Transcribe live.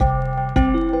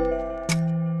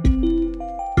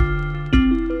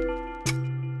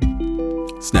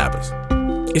Snappers.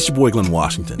 It's your boy Glenn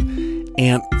Washington,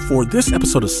 and for this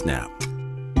episode of Snap,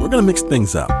 we're going to mix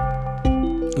things up.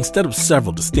 Instead of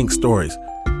several distinct stories,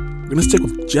 we're going to stick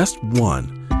with just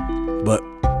one. But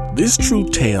this true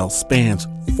tale spans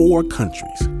 4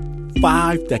 countries,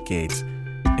 5 decades,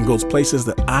 and goes places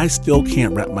that I still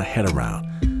can't wrap my head around.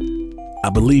 I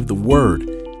believe the word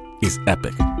is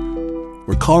epic.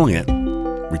 We're calling it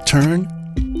Return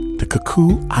to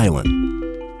Kuku Island.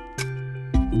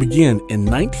 We begin in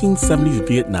 1970s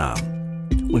Vietnam,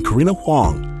 when Karina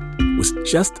Huang was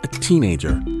just a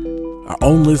teenager. Our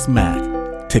own Liz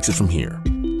Mack takes it from here.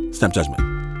 Snap Judgment.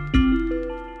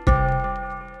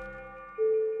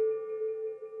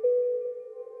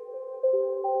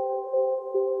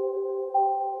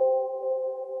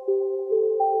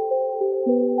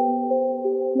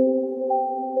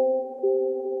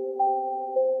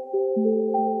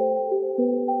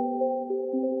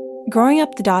 Growing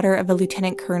up the daughter of a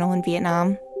lieutenant colonel in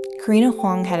Vietnam, Karina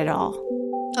Huang had it all.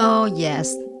 Oh,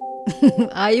 yes.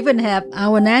 I even have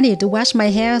our nanny to wash my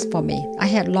hair for me. I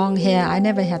had long hair. I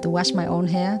never had to wash my own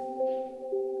hair.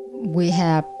 We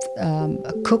have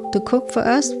a cook to cook for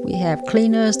us. We have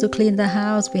cleaners to clean the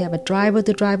house. We have a driver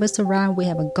to drive us around. We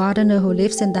have a gardener who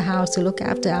lives in the house to look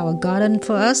after our garden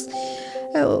for us.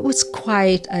 It was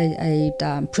quite a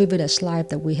privileged life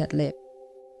that we had lived.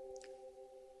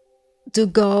 To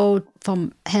go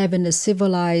from having a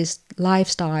civilized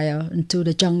lifestyle into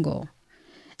the jungle,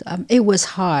 it was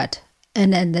hard,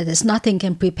 and there's nothing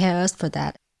can prepare us for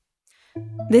that.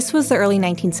 This was the early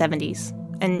 1970s,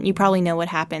 and you probably know what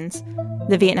happens.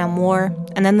 The Vietnam War,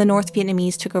 and then the North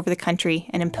Vietnamese took over the country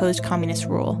and imposed communist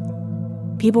rule.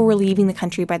 People were leaving the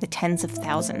country by the tens of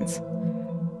thousands.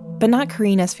 But not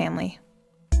Karina's family.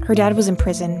 Her dad was in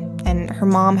prison, and her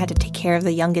mom had to take care of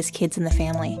the youngest kids in the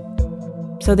family.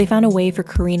 So they found a way for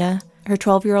Karina, her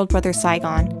 12-year-old brother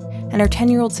Saigon, and her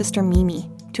 10-year-old sister Mimi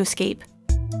to escape.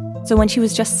 So when she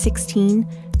was just 16,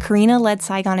 Karina led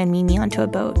Saigon and Mimi onto a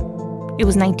boat. It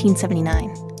was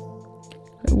 1979.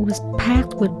 It was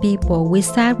packed with people. We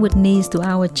sat with knees to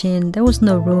our chin. There was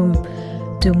no room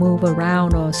to move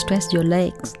around or stretch your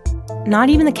legs. Not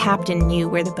even the captain knew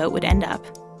where the boat would end up.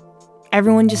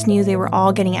 Everyone just knew they were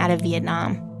all getting out of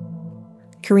Vietnam.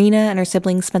 Karina and her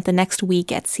siblings spent the next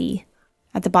week at sea,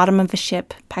 at the bottom of a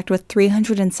ship packed with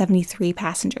 373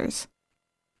 passengers.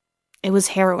 It was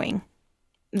harrowing.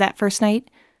 That first night,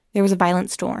 there was a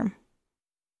violent storm.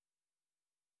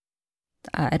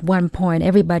 At one point,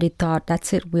 everybody thought,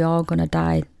 that's it, we're all going to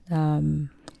die.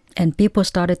 And people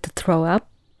started to throw up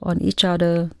on each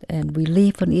other and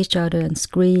relief on each other and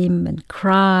scream and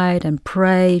cried and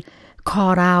prayed,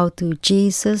 called out to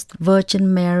Jesus,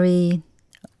 Virgin Mary,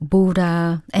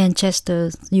 Buddha,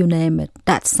 ancestors, you name it.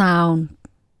 That sound,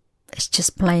 it's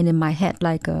just playing in my head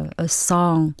like a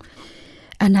song.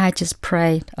 And I just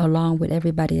prayed along with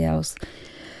everybody else.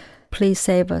 Please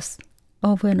save us,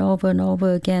 over and over and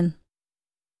over again.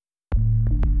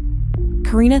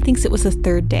 Karina thinks it was the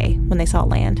third day when they saw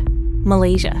land,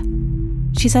 Malaysia.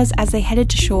 She says as they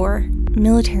headed to shore,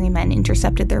 military men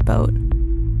intercepted their boat.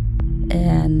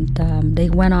 And they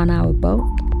went on our boat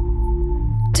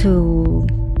to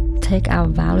take our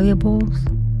valuables.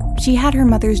 She had her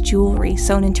mother's jewelry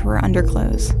sewn into her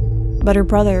underclothes, but her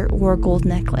brother wore a gold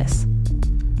necklace.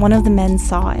 One of the men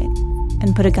saw it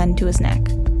and put a gun to his neck.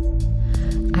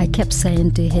 I kept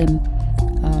saying to him,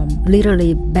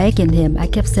 literally begging him, I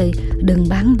kept saying, đừng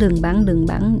bắn, đừng bắn, đừng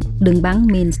bắn. Đừng bắn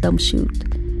means don't shoot.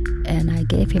 And I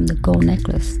gave him the gold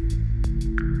necklace.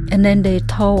 And then they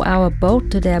towed our boat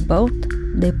to their boat.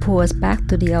 They pulled us back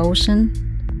to the ocean.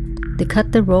 They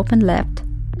cut the rope and left,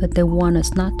 but they warned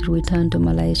us not to return to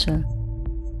Malaysia.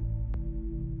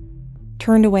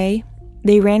 Turned away,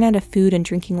 they ran out of food and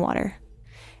drinking water,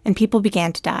 and people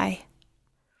began to die.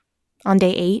 On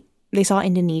day 8, they saw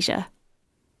Indonesia.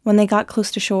 When they got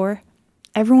close to shore,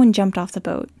 everyone jumped off the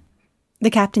boat. The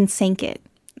captain sank it,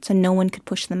 so no one could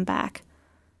push them back.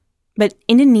 But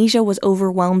Indonesia was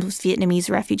overwhelmed with Vietnamese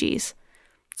refugees.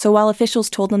 So while officials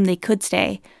told them they could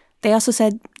stay, they also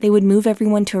said they would move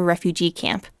everyone to a refugee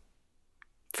camp.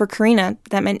 For Karina,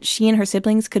 that meant she and her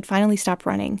siblings could finally stop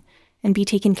running and be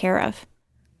taken care of.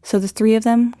 So the 3 of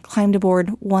them climbed aboard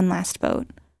one last boat.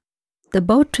 The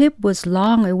boat trip was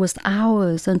long. It was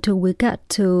hours until we got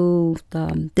to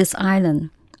this island.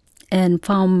 And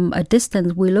from a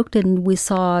distance, we looked and we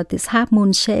saw this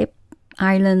half-moon-shaped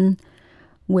island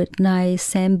with nice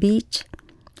sand beach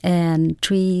and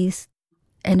trees.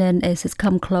 And then as it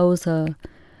come closer,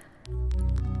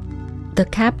 the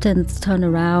captains turned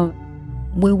around.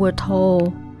 We were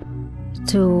told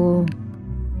to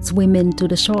swim into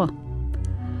the shore.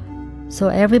 So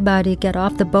everybody get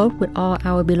off the boat with all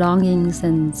our belongings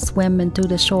and swim into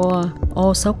the shore,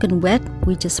 all soaking wet.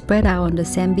 We just spread out on the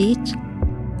sand beach.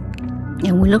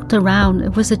 And we looked around.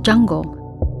 It was a jungle.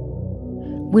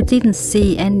 We didn't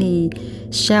see any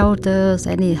shelters,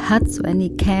 any huts, or any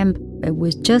camp. It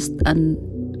was just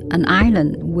an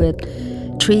island with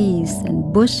trees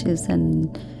and bushes,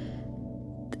 and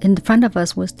in front of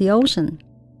us was the ocean.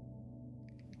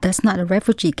 That's not a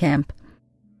refugee camp.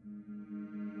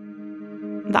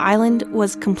 The island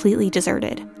was completely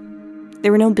deserted.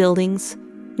 There were no buildings,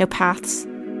 no paths,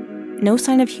 no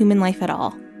sign of human life at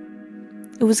all.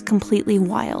 It was completely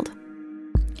wild.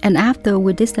 And after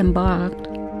we disembarked,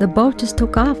 the boat just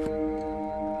took off.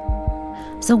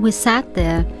 So we sat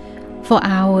there for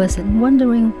hours and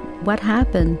wondering what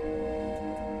happened.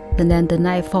 And then the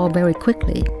night fell very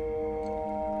quickly.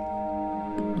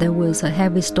 There was a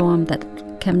heavy storm that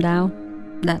came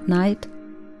down that night.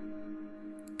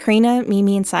 Karina,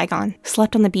 Mimi, and Saigon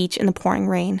slept on the beach in the pouring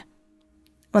rain.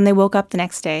 When they woke up the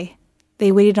next day,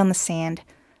 they waited on the sand,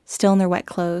 still in their wet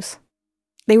clothes.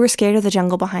 They were scared of the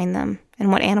jungle behind them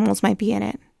and what animals might be in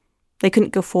it. They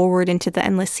couldn't go forward into the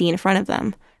endless sea in front of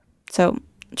them. So,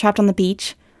 trapped on the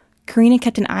beach, Karina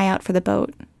kept an eye out for the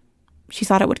boat. She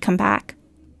thought it would come back.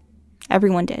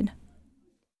 Everyone did.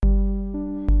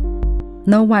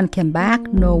 No one came back,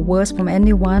 no words from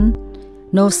anyone,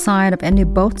 no sign of any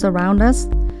boats around us.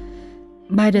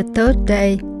 By the third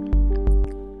day,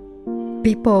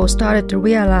 people started to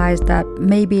realize that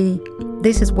maybe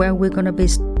this is where we're going to be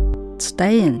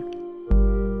staying.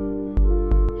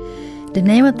 The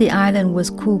name of the island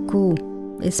was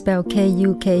Kuku. It's spelled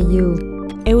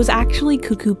Kuku. It was actually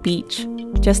Kuku Beach,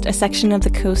 just a section of the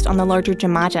coast on the larger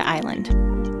Jamaja Island.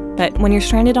 But when you're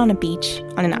stranded on a beach,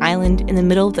 on an island in the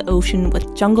middle of the ocean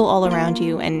with jungle all around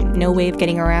you and no way of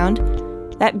getting around,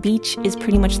 that beach is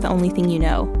pretty much the only thing you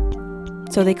know.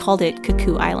 So they called it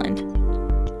Kuku Island.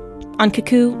 On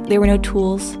Kuku, there were no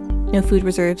tools, no food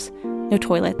reserves, no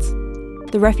toilets.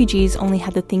 The refugees only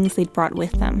had the things they'd brought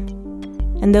with them.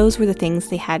 And those were the things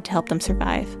they had to help them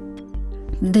survive.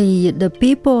 The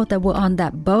people that were on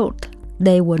that boat,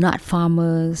 they were not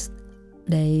farmers.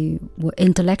 They were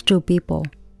intellectual people,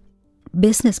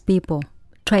 business people,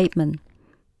 tradesmen.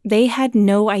 They had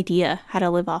no idea how to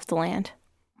live off the land.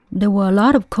 There were a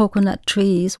lot of coconut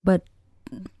trees, but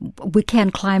we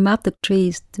can't climb up the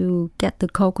trees to get the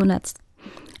coconuts.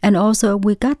 And also,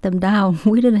 we got them down.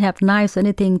 We didn't have knives or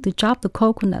anything to chop the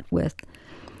coconut with.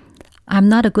 I'm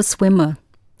not a good swimmer,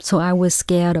 so I was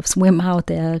scared of swim out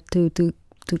there to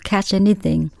catch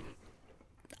anything.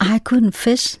 I couldn't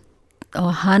fish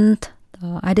or hunt.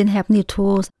 I didn't have any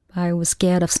tools. I was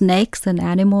scared of snakes and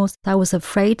animals. I was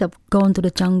afraid of going to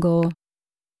the jungle.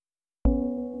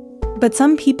 But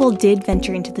some people did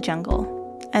venture into the jungle,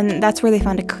 and that's where they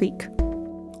found a creek,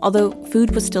 although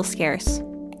food was still scarce.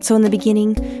 So in the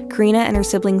beginning, Karina and her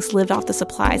siblings lived off the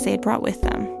supplies they had brought with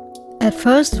them. At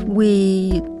first,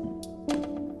 we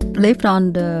lived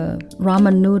on the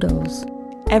ramen noodles.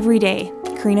 Every day,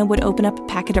 Karina would open up a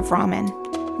packet of ramen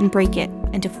and break it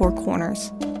into 4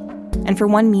 corners. And for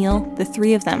one meal, the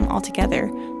 3 of them all together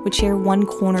would share one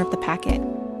corner of the packet.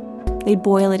 They'd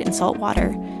boil it in salt water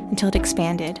until it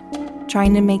expanded,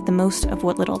 trying to make the most of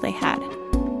what little they had.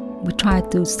 We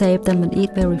tried to save them and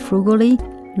eat very frugally,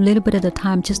 a little bit at a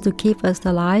time just to keep us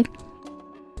alive.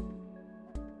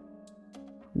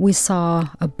 We saw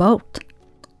a boat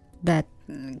that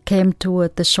came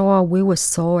toward the shore. We were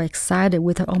so excited.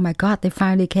 We thought, oh my God, they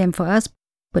finally came for us.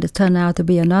 But it turned out to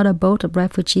be another boat of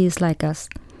refugees like us.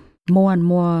 More and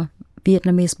more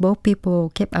Vietnamese boat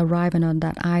people kept arriving on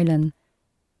that island.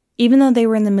 Even though they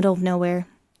were in the middle of nowhere,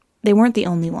 they weren't the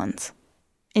only ones.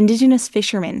 Indigenous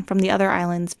fishermen from the other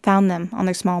islands found them on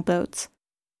their small boats.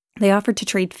 They offered to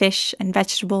trade fish and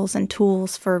vegetables and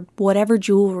tools for whatever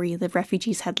jewelry the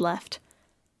refugees had left.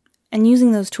 And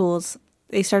using those tools,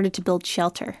 they started to build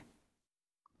shelter.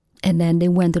 And then they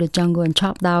went to the jungle and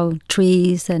chopped down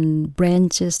trees and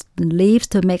branches and leaves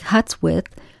to make huts with.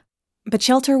 But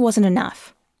shelter wasn't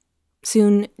enough.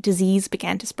 Soon, disease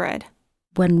began to spread.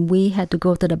 When we had to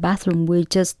go to the bathroom, we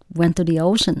just went to the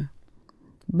ocean.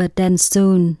 But then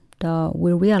soon,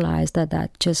 we realized that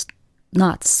that's just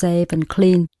not safe and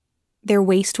clean. Their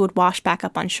waste would wash back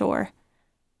up on shore.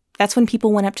 That's when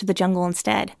people went up to the jungle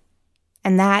instead.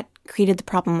 And that created the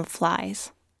problem of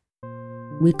flies.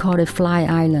 We call it Fly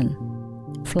Island.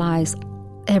 Flies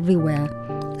everywhere.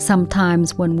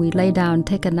 Sometimes when we lay down and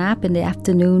take a nap in the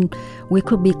afternoon, we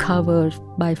could be covered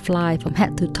by fly from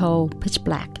head to toe, pitch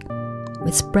black.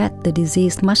 It spread the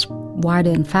disease much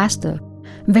wider and faster.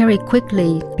 Very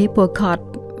quickly, people caught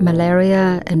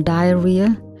malaria and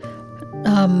diarrhea.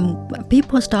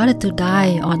 People started to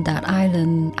die on that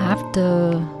island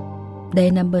after day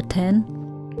number 10.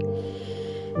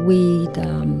 We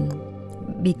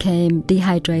became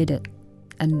dehydrated,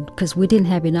 and because we didn't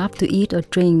have enough to eat or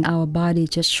drink, our body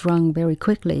just shrunk very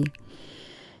quickly.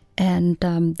 And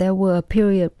there were a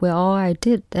period where all I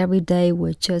did every day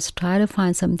was just try to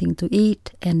find something to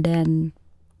eat and then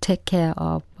take care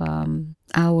of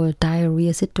our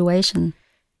diarrhea situation.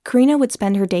 Karina would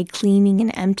spend her day cleaning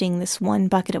and emptying this one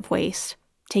bucket of waste,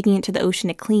 taking it to the ocean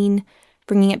to clean,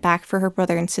 bringing it back for her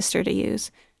brother and sister to use,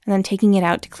 and then taking it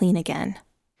out to clean again.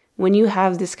 When you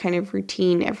have this kind of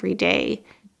routine every day,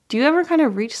 do you ever kind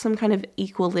of reach some kind of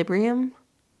equilibrium?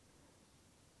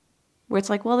 Where it's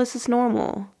like, well, this is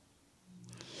normal.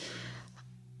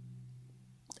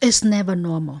 It's never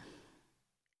normal.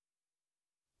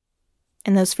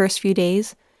 In those first few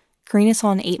days, Karina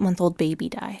saw an 8-month-old baby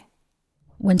die.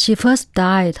 When she first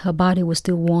died, her body was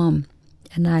still warm,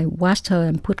 and I washed her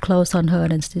and put clothes on her,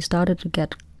 and she started to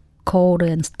get colder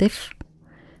and stiff.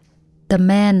 The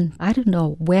man, I don't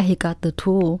know where he got the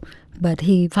tool, but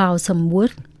he found some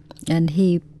wood, and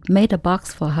he made a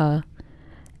box for her.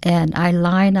 And I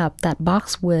lined up that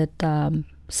box with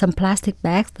some plastic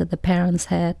bags that the parents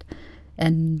had,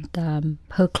 and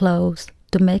her clothes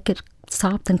to make it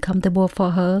soft and comfortable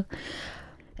for her.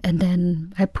 And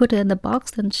then I put her in the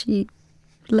box, and she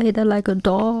lay there like a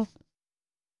doll.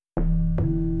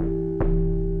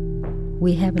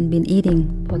 We haven't been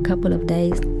eating for a couple of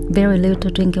days, very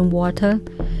little drinking water.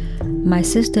 My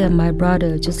sister and my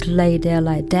brother just lay there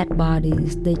like dead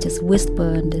bodies. They just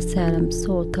whispered and they said, "I'm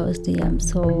so thirsty, I'm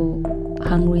so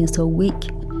hungry and so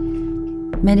weak."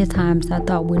 Many times I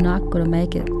thought we're not going to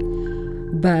make it.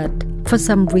 But for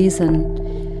some reason,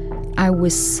 I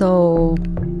was so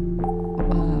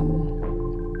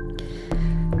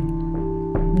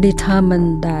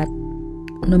determined that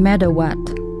no matter what,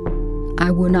 I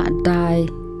will not die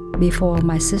before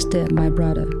my sister and my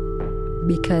brother,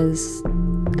 because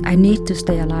I need to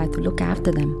stay alive to look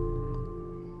after them.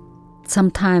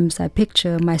 Sometimes I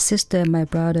picture my sister and my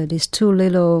brother, these two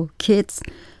little kids,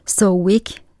 so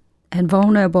weak and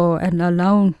vulnerable and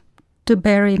alone, to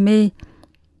bury me,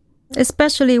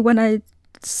 especially when I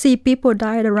see people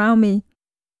died around me.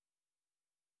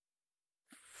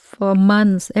 For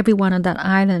months, everyone on that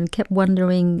island kept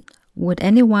wondering, would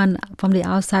anyone from the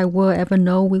outside world ever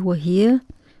know we were here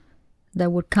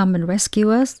that would come and rescue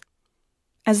us?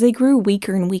 As they grew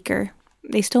weaker and weaker,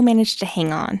 they still managed to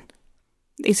hang on.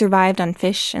 They survived on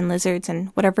fish and lizards and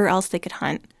whatever else they could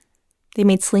hunt. They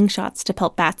made slingshots to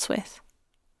pelt bats with.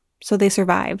 So they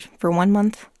survived for 1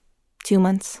 month, 2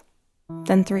 months,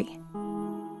 then 3.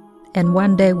 And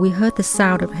one day we heard the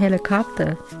sound of a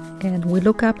helicopter, and we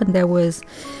looked up and there was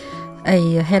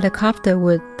a helicopter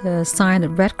with a sign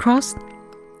of Red Cross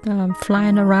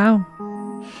flying around.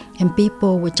 And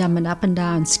people were jumping up and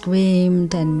down,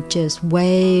 screamed and just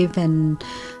waved, and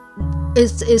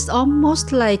it's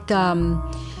almost like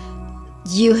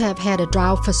you have had a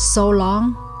drought for so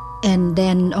long, and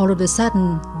then all of a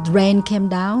sudden rain came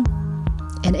down,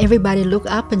 and everybody looked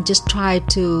up and just tried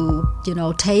to,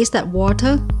 taste that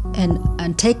water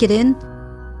and take it in.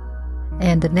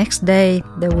 And the next day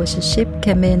there was a ship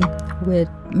came in with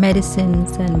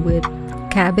medicines and with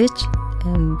cabbage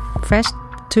and fresh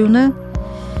tuna.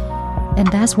 And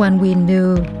that's when we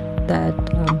knew that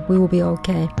we will be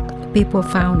okay. People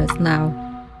found us now.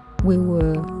 We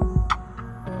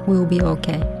will be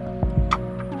okay.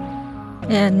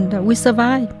 And we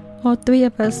survived, all 3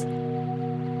 of us.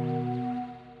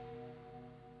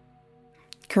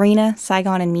 Karina,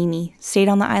 Saigon, and Mimi stayed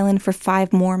on the island for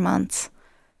 5 more months.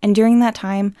 And during that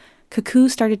time, Kuku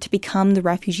started to become the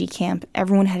refugee camp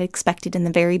everyone had expected in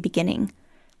the very beginning.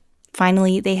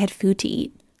 Finally, they had food to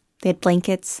eat. They had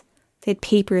blankets. They had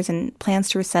papers and plans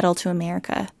to resettle to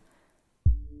America.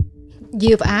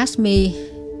 You've asked me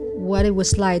what it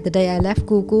was like the day I left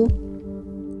Kuku.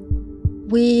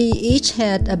 We each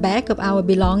had a bag of our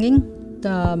belongings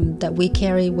that we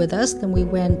carried with us. Then we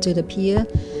went to the pier,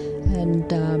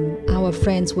 and our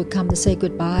friends would come to say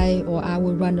goodbye, or I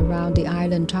would run around the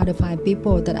island trying to find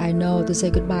people that I know to say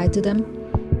goodbye to them.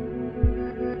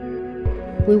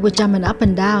 We were jumping up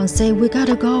and down, saying, we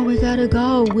gotta go,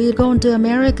 we're going to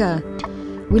America,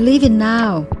 we're leaving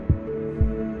now.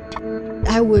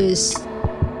 I was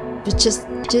just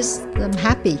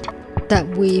happy that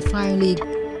we finally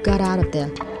got out of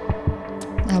there.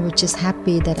 I was just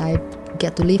happy that I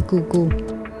get to leave Kuku.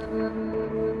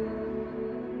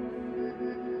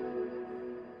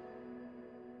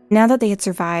 Now that they had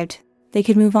survived, they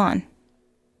could move on.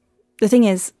 The thing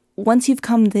is, once you've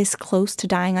come this close to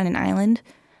dying on an island,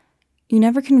 you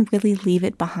never can really leave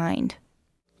it behind.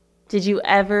 Did you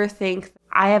ever think,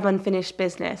 I have unfinished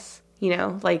business,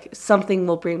 like something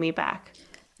will bring me back?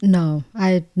 No,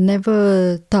 I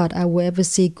never thought I would ever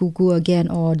see Kuku again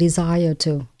or desire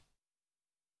to.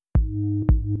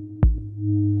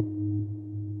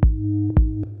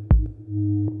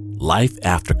 Life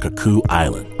after Kuku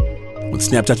Island. When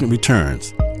Snap Judgment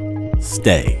returns,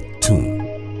 stay tuned.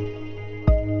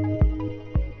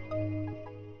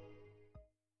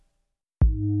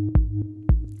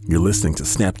 You're listening to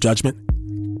Snap Judgment.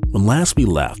 When last we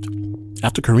left,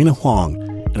 after Karina Huang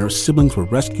and her siblings were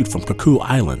rescued from Kuku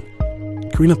Island,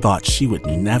 Karina thought she would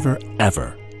never,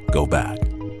 ever go back.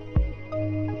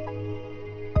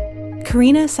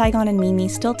 Karina, Saigon, and Mimi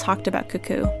still talked about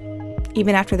Kuku,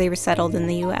 even after they were settled in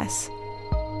the U.S.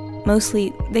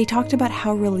 Mostly, they talked about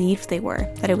how relieved they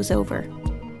were that it was over.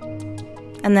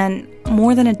 And then,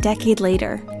 more than a decade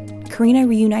later, Karina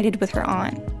reunited with her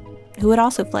aunt, who had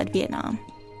also fled Vietnam.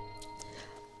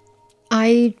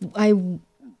 I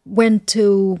went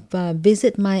to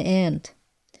visit my aunt,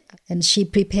 and she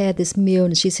prepared this meal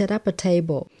and she set up a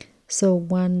table. So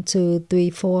 1, 2, 3,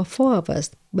 4 of us.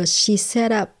 But she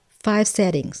set up 5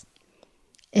 settings.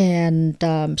 And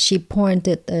she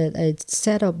pointed a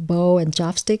set of bowl and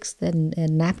chopsticks and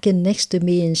napkin next to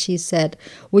me, and she said,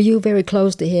 "Well, you're very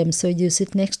close to him, so you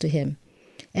sit next to him."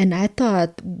 And I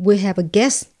thought, we have a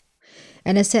guest.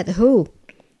 And I said, "Who?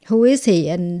 Who is he?"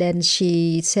 And then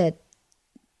she said,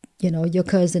 "Your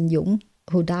cousin Dũng,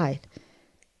 who died."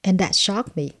 And that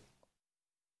shocked me.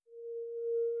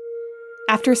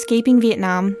 After escaping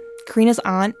Vietnam, Karina's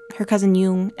aunt, her cousin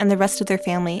Yung, and the rest of their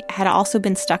family had also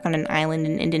been stuck on an island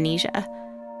in Indonesia.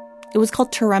 It was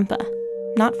called Terempa,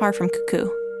 not far from Kuku.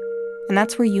 And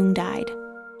that's where Yung died.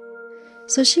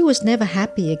 So she was never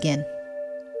happy again.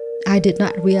 I did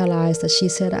not realize that she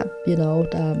set up,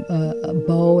 a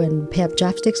bowl and pair of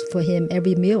chopsticks for him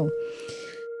every meal.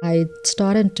 I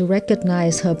started to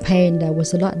recognize her pain that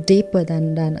was a lot deeper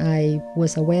than I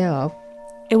was aware of.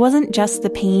 It wasn't just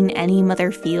the pain any mother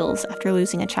feels after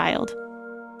losing a child,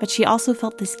 but she also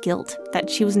felt this guilt that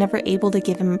she was never able to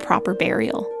give him a proper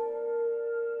burial.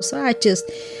 So I just,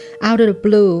 out of the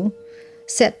blue,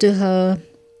 said to her,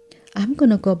 "I'm going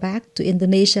to go back to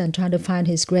Indonesia and try to find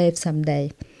his grave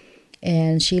someday."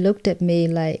 And she looked at me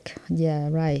like, "Yeah,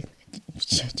 right.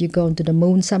 You going to the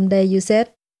moon someday, you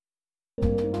said?"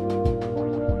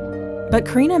 But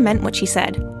Karina meant what she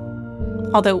said.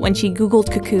 Although when she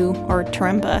Googled Kuku, or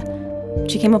Terempa,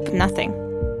 she came up with nothing.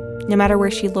 No matter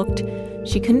where she looked,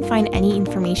 she couldn't find any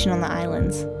information on the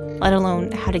islands, let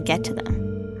alone how to get to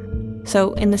them.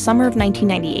 So in the summer of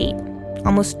 1998,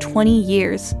 almost 20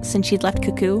 years since she'd left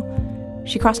Kuku,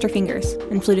 she crossed her fingers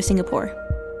and flew to Singapore.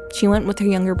 She went with her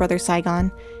younger brother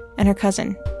Saigon and her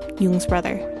cousin, Yung's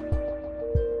brother.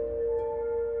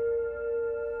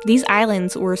 These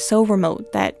islands were so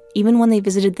remote that even when they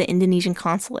visited the Indonesian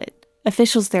consulate,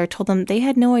 officials there told them they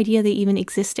had no idea they even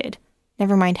existed,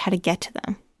 never mind how to get to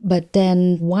them. But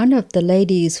then one of the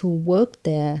ladies who worked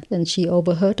there, and she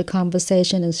overheard the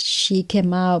conversation, and she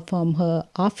came out from her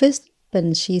office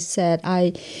and she said,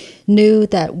 "I knew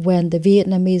that when the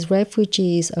Vietnamese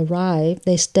refugees arrived,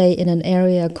 they stay in an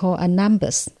area called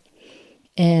Anambas.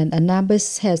 And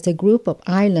Anambas has a group of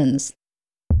islands."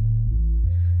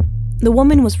 The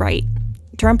woman was right.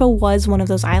 Terempa was one of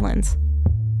those islands.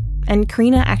 And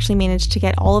Karina actually managed to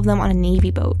get all of them on a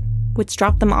Navy boat, which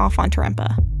dropped them off on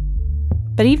Terempa.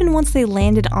 But even once they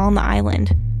landed on the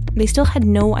island, they still had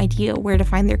no idea where to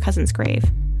find their cousin's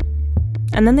grave.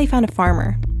 And then they found a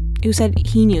farmer who said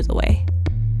he knew the way.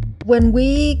 When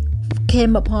we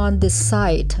came upon this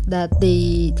site, that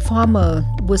the farmer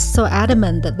was so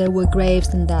adamant that there were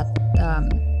graves in that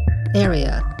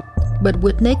area. But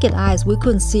with naked eyes, we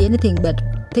couldn't see anything but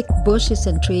thick bushes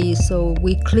and trees. So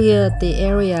we cleared the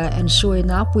area, and sure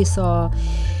enough, we saw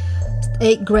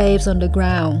 8 graves on the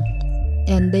ground.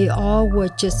 And they all were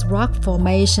just rock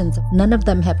formations. None of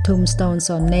them have tombstones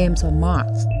or names or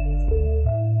marks.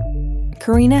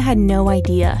 Karina had no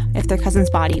idea if their cousin's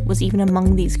body was even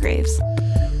among these graves.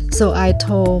 So I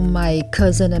told my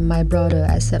cousin and my brother,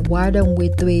 I said, "Why don't we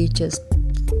 3 just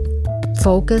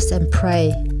focus and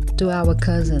pray to our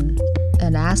cousin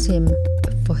and ask him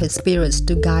for his spirits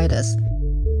to guide us?"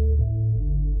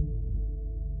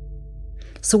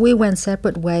 So we went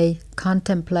separate way,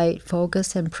 contemplate,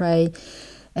 focus, and pray.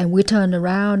 And we turned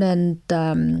around, and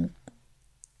the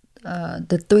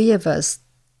 3 of us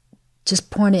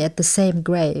just pointed at the same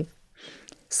grave.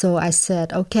 So I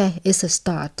said, "Okay, it's a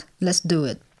start. Let's do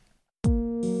it."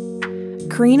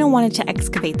 Karina wanted to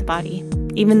excavate the body,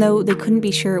 even though they couldn't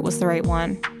be sure it was the right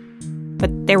one.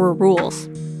 But there were rules,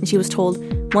 and she was told,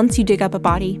 once you dig up a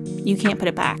body, you can't put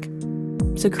it back.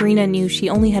 so Karina knew she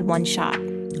only had one shot.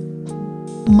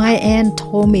 My aunt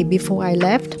told me before I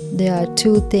left, there are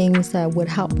two things that would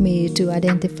help me to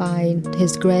identify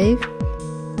his grave.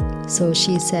 So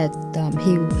she said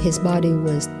his body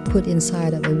was put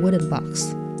inside of a wooden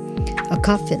box, a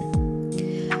coffin.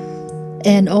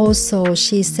 And also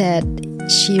she said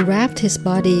she wrapped his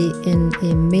body in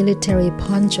a military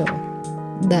poncho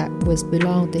that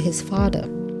belonged to his father.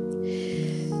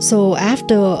 So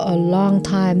after a long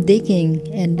time digging,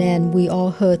 and then we all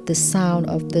heard the sound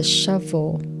of the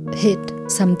shovel hit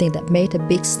something that made a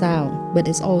big sound, but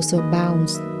it also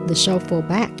bounced the shovel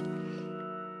back.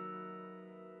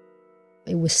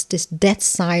 It was this dead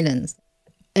silence.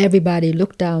 Everybody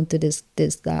looked down to this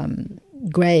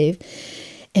grave,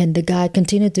 and the guy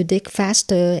continued to dig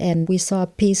faster, and we saw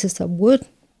pieces of wood,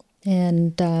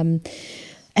 and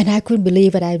I couldn't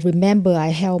believe it. I remember I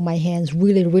held my hands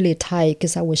really, really tight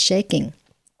because I was shaking.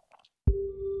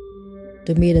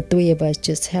 To me, the three of us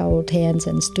just held hands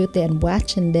and stood there and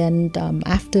watched. And then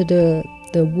after the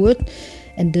wood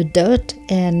and the dirt,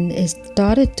 and it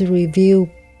started to reveal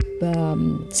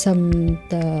some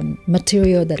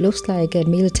material that looks like a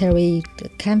military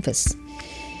canvas.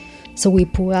 So we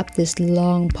pulled up this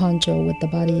long poncho with the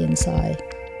body inside.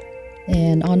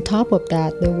 And on top of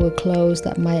that, there were clothes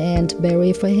that my aunt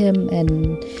buried for him,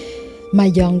 and my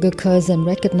younger cousin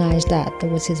recognized that there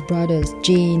was his brother's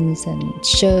jeans and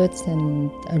shirts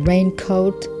and a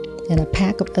raincoat and a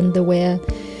pack of underwear.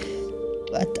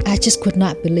 But I just could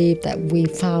not believe that we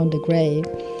found the grave.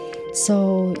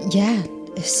 So yeah,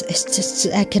 it's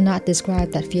just, I cannot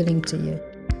describe that feeling to you.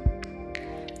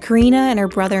 Karina and her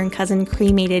brother and cousin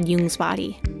cremated Jung's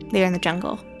body there in the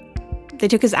jungle. They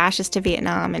took his ashes to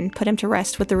Vietnam and put him to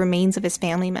rest with the remains of his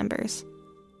family members.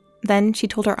 Then she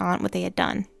told her aunt what they had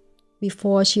done.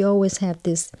 Before, she always had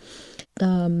this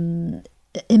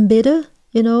embittered,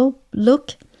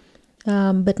 look.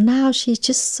 But now she's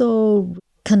just so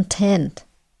content.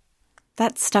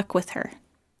 That stuck with her.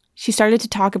 She started to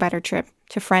talk about her trip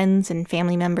to friends and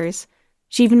family members.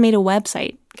 She even made a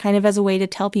website, kind of as a way to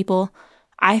tell people,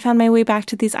 I found my way back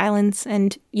to these islands,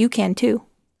 and you can too.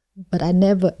 But I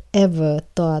never, ever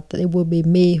thought that it would be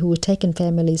me who would take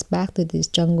families back to this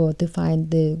jungle to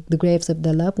find the graves of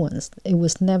their loved ones. It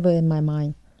was never in my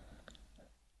mind.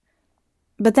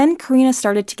 But then Karina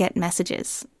started to get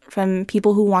messages from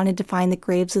people who wanted to find the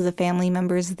graves of the family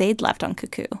members they'd left on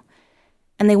Kuku.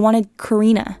 And they wanted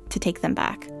Karina to take them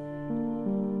back.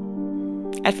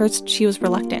 At first, she was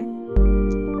reluctant.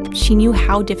 She knew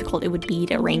how difficult it would be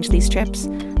to arrange these trips,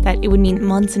 that it would mean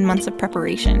months and months of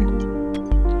preparation.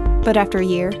 But after a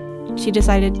year, she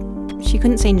decided she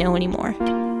couldn't say no anymore.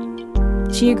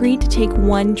 She agreed to take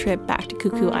one trip back to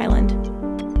Kuku Island.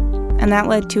 And that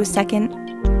led to a second,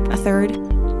 a third,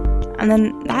 and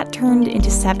then that turned into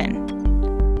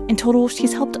 7. In total,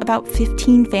 she's helped about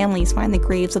 15 families find the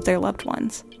graves of their loved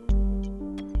ones.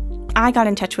 I got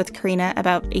in touch with Karina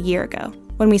about a year ago,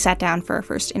 when we sat down for our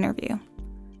first interview.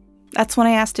 That's when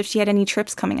I asked if she had any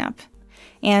trips coming up,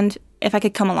 and if I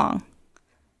could come along.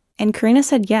 And Karina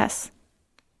said yes,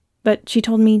 but she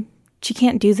told me she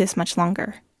can't do this much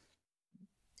longer.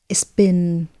 It's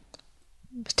been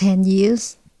 10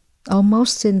 years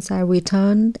almost since I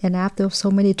returned, and after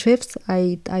so many trips,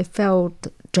 I felt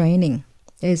draining.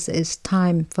 It's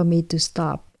time for me to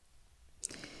stop.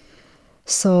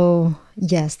 So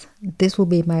yes, this will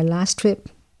be my last trip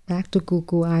back to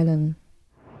Kuku Island.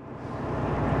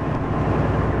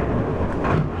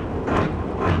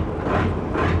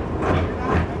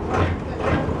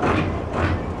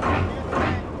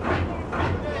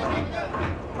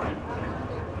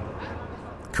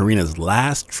 Karina's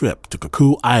last trip to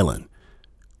Kuku Island.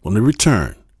 When we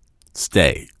return,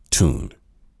 stay tuned.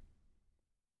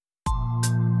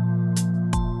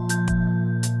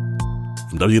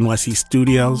 From WNYC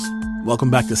Studios,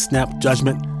 welcome back to Snap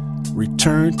Judgment.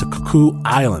 Return to Kuku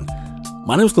Island.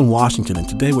 My name is Glenn Washington, and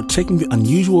today we're taking the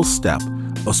unusual step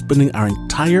of spending our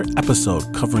entire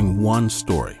episode covering one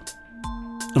story.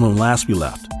 And when last we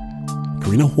left,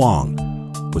 Karina Huang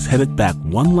was headed back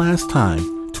one last time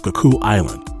to Kuku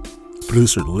Island.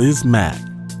 Producer Liz Mack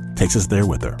takes us there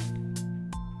with her.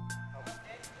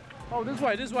 Oh, this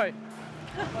way.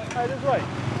 Hey, this way.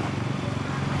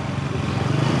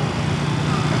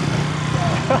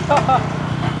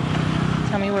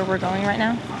 Tell me where we're going right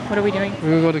now. What are we doing?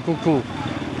 We're going to go to Kuku.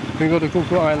 We go to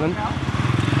Kuku Island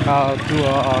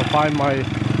to find my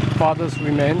father's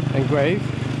remain and grave.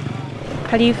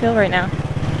 How do you feel right now?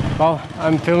 Well,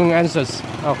 I'm feeling anxious.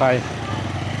 Okay.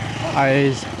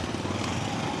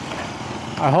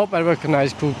 I hope I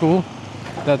recognize Kuku,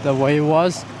 that the way it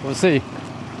was. We'll see.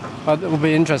 But it will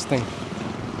be interesting.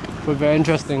 But very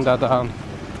interesting that I'm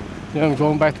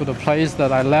going back to the place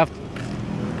that I left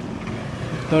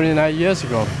 39 years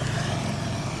ago.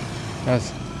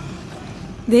 Yes.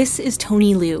 This is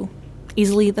Tony Liu,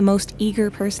 easily the most eager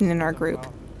person in our group.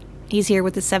 He's here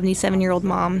with his 77-year-old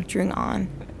mom, Jung An.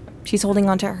 She's holding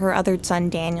onto her other son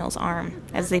Daniel's arm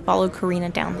as they follow Karina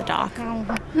down the dock.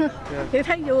 She's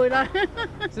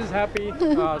happy.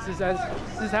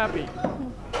 She's happy.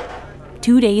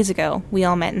 2 days ago, we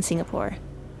all met in Singapore.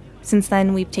 Since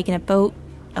then, we've taken a boat,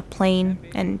 a plane,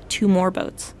 and 2 more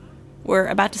boats. We're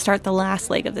about to start the last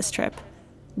leg of this trip.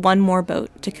 1 more boat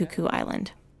to Kuku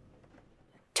Island.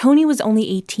 Tony was only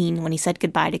 18 when he said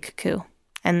goodbye to Kuku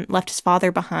and left his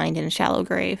father behind in a shallow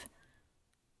grave.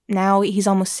 Now he's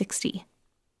almost 60.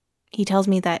 He tells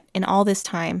me that in all this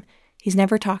time, he's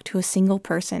never talked to a single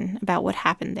person about what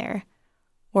happened there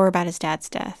or about his dad's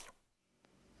death.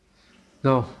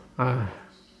 No,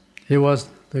 he was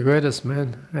the greatest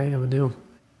man I ever knew.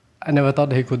 I never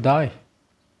thought he could die.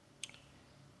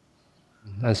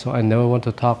 And so I never want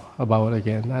to talk about it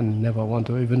again. I never want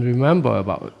to even remember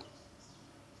about it.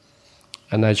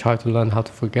 And I try to learn how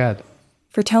to forget.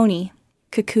 For Tony,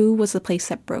 Kuku was the place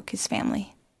that broke his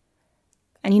family.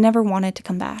 And he never wanted to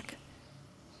come back.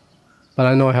 But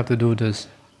I know I have to do this.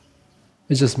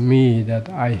 It's just me that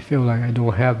I feel like I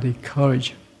don't have the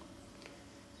courage.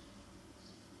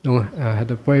 Don't have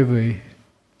the bravery.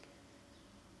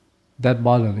 That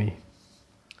bothers me.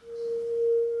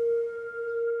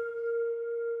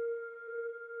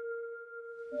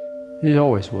 He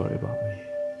always worried about me.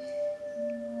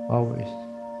 Always.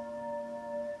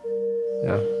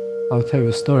 Yeah, I'll tell you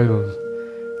a story of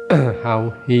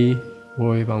how he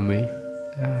worried about me.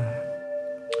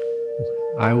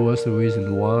 I was the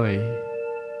reason why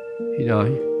he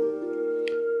died.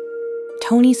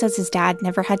 Tony says his dad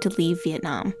never had to leave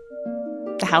Vietnam.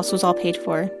 The house was all paid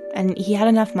for, and he had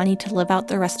enough money to live out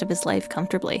the rest of his life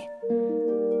comfortably.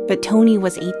 But Tony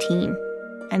was 18,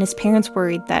 and his parents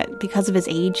worried that because of his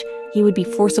age, he would be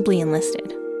forcibly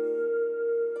enlisted.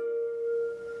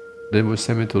 They would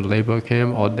send me to labor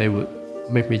camp or they would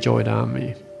make me join the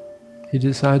army. He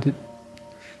decided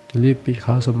to leave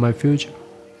because of my future.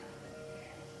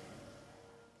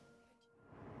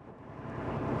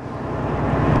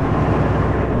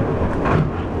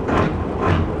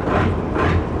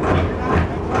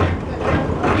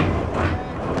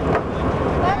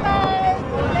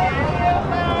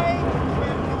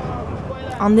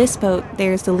 On this boat,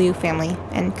 there's the Liu family,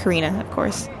 and Karina, of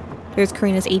course. There's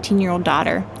Karina's 18-year-old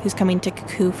daughter, who's coming to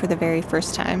Kuku for the very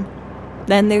first time.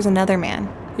 Then there's another man,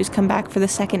 who's come back for the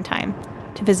second time,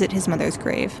 to visit his mother's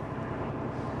grave.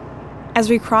 As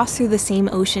we cross through the same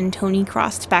ocean Tony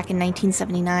crossed back in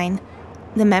 1979,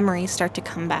 the memories start to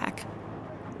come back.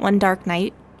 One dark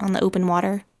night, on the open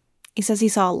water, he says he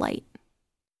saw a light.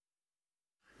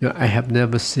 I have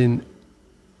never seen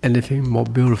anything more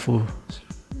beautiful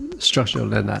structure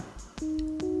than that.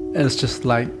 It's just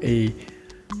like a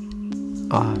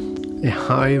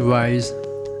high-rise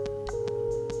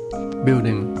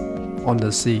building on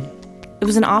the sea. It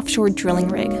was an offshore drilling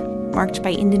rig, marked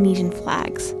by Indonesian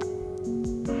flags.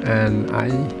 And I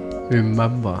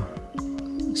remember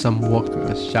some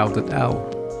workers shouted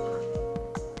out,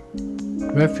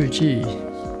 "Refugee."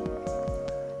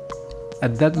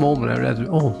 At that moment I realized,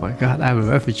 oh my God, I'm a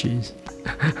refugee.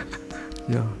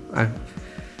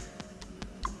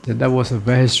 That was a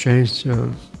very strange,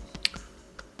 and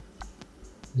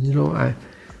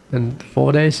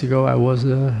 4 days ago I was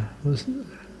a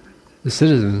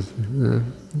citizen, a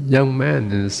young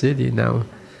man in the city. Now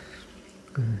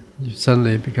you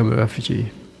suddenly become a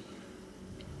refugee.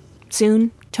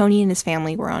 Soon, Tony and his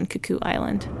family were on Kuku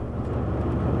Island.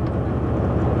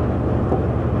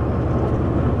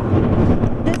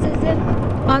 This is it.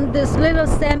 On this little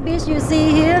sand beach you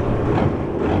see here.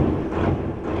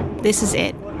 This is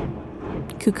it.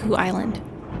 Kuku Island.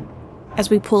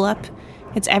 As we pull up,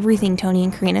 it's everything Tony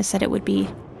and Karina said it would be.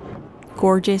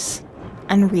 Gorgeous,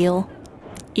 unreal,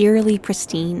 eerily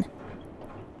pristine.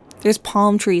 There's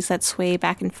palm trees that sway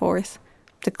back and forth,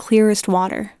 the clearest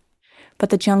water, but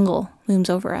the jungle looms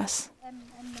over us.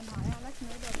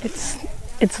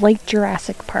 It's like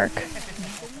Jurassic Park.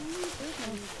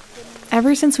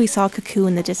 Ever since we saw Kuku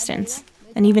in the distance,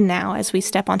 and even now as we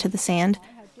step onto the sand,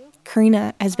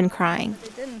 Karina has been crying.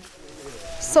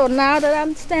 So now that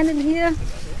I'm standing here,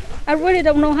 I really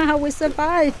don't know how we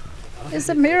survive. It's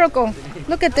a miracle.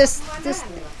 Look at this.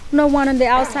 No one in the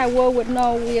outside world would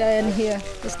know we are in here.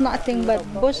 It's nothing but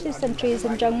bushes and trees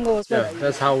and jungles. Yeah,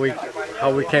 that's how we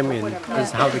came in.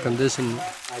 That's how the condition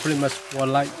pretty much were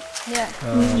like. Yeah.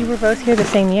 You were both here the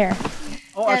same year.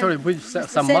 Oh, actually, we some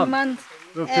Same month. month.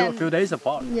 A few days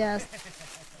apart. Yes.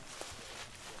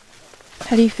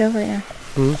 How do you feel right now?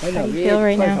 How do you feel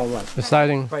right now?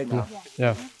 Exciting.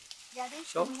 Yeah.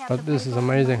 But this is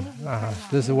amazing.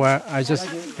 This is where I just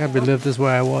can't believe this is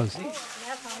where I was.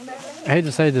 I hate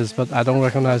to say this, but I don't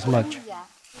recognize much.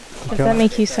 Does that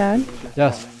make you sad?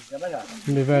 Yes.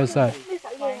 It'll be very sad.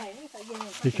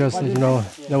 Because,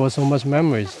 there was so much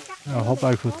memories. I hope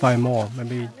I could find more.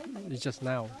 Maybe it's just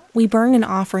now. We burn an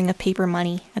offering of paper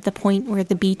money at the point where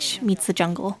the beach meets the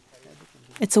jungle.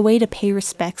 It's a way to pay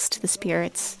respects to the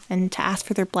spirits and to ask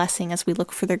for their blessing as we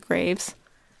look for their graves.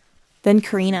 Then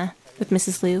Karina, with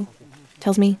Mrs. Liu,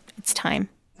 tells me it's time.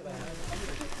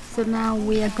 So now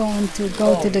we are going to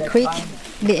go to the creek,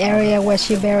 the area where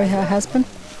she buried her husband.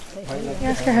 You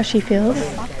ask her how she feels.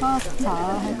 Có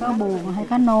sợ hay có buồn hay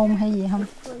có nôn hay gì không?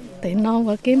 Thì non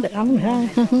và kiếm được ấm ha.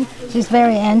 She's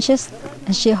very anxious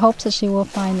and she hopes that she will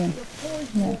find him.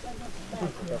 Yeah.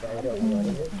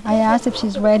 I asked if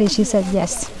she's ready. She said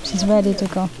yes. She's ready to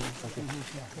go.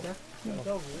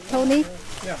 Tony?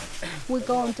 Yeah. We're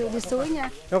going to the suối nha.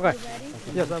 Okay.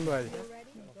 Yes, I'm ready.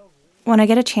 When I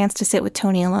get a chance to sit with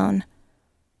Tony alone,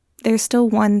 there's still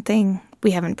one thing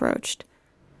we haven't broached.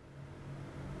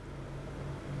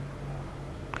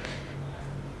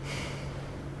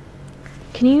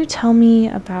 Can you tell me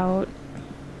about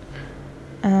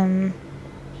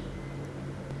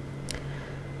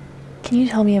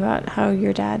how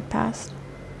your dad passed?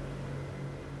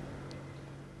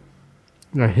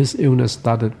 His illness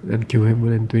started and killed him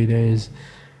within 3 days.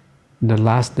 The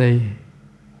last day,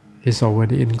 he's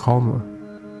already in coma.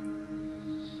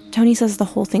 Tony says the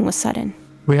whole thing was sudden.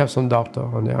 We have some doctor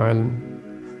on the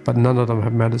island, but none of them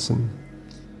have medicine.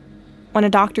 When a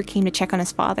doctor came to check on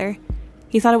his father,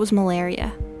 he thought it was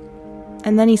malaria.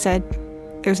 And then he said,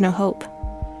 there's no hope.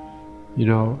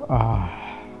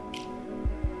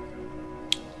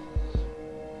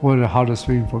 One of the hardest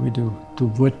things for me to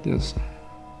witness.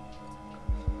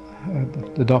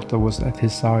 The doctor was at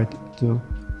his side too,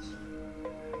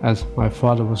 as my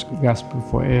father was gasping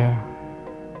for air.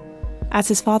 As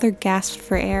his father gasped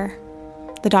for air,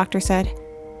 the doctor said,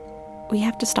 we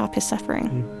have to stop his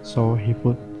suffering. So he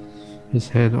put his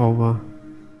hand over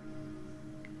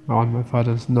on my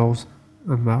father's nose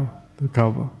and mouth to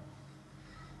cover,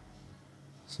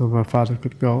 so my father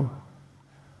could go.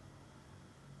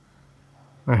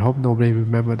 I hope nobody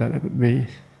remembered that but me.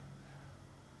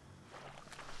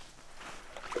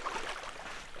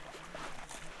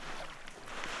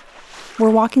 We're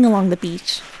walking along the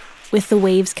beach, with the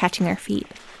waves catching our feet.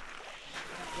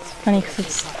 It's funny because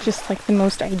it's just like the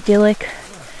most idyllic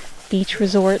beach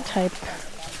resort type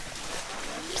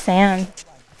sand.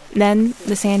 Then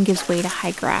the sand gives way to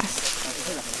high grass.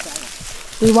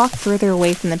 We walk further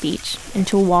away from the beach,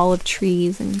 into a wall of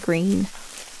trees and green,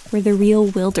 where the real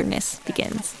wilderness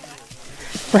begins.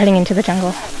 We're heading into the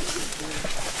jungle.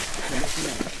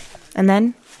 And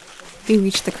then we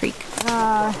reach the creek.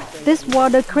 This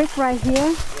water creek right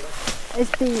here is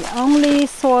the only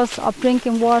source of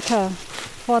drinking water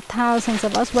for thousands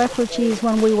of us refugees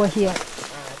when we were here.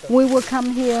 We would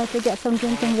come here to get some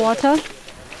drinking water,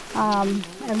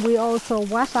 and we also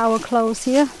wash our clothes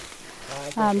here.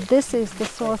 This is the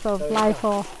source of life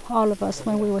for all of us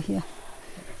when we were here.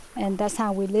 And that's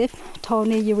how we live.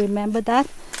 Tony, you remember that?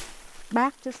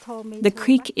 Back just told me. The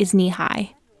creek is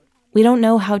knee-high. We don't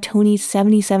know how Tony's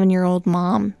 77-year-old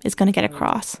mom is going to get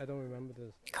across.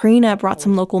 Karina brought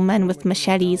some local men with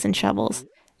machetes and shovels,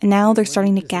 and now they're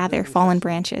starting to gather fallen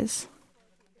branches.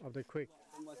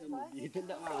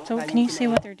 So can you say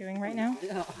what they're doing right now?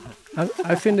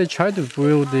 I think they try to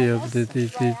build the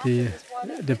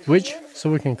bridge so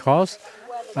we can cross,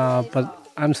 but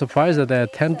I'm surprised that they're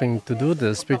attempting to do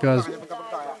this because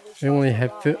we only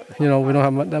have, we don't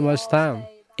have that much time.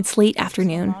 It's late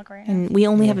afternoon, and we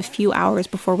only have a few hours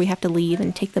before we have to leave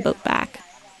and take the boat back.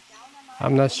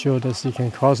 I'm not sure that she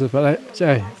can cross it, but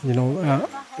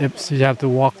if she have to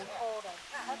walk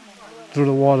through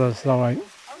the water, it's all right.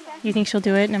 You think she'll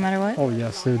do it no matter what? Oh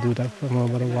yes, she'll do that no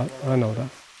matter what. I know that.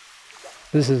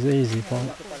 This is the easy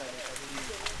part.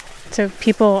 So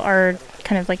people are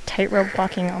kind of like tightrope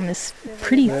walking on this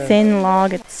pretty thin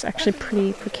log. It's actually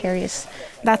pretty precarious.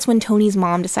 That's when Tony's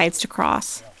mom decides to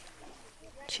cross.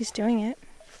 She's doing it.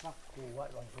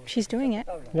 She's doing it.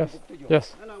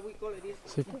 Yes.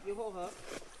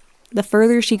 The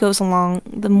further she goes along,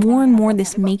 the more and more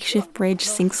this makeshift bridge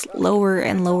sinks lower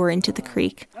and lower into the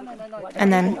creek.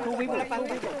 And then...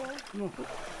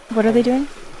 What are they doing?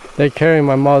 They carry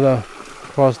my mother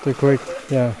across the creek.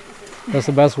 Yeah, that's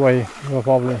the best way,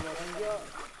 probably.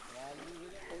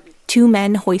 2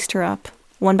 men hoist her up,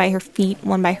 one by her feet,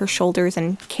 one by her shoulders,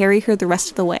 and carry her the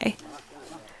rest of the way.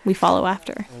 We follow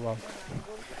after.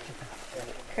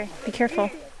 Okay, be careful.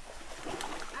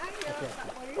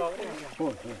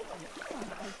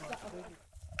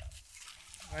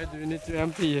 Why do you need to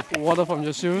empty water from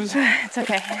your shoes? It's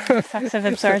okay. Socks have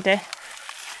absorbed it.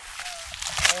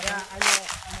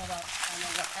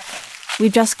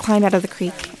 We've just climbed out of the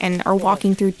creek and are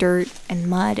walking through dirt and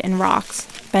mud and rocks,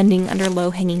 bending under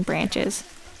low-hanging branches.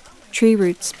 Tree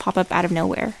roots pop up out of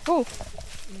nowhere. Oh,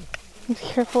 be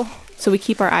careful. So we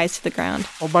keep our eyes to the ground.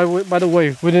 Oh, by the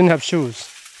way, we didn't have shoes.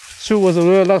 Shoe was a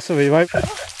real luxury, right?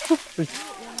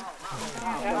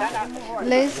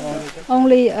 Liz,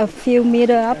 only a few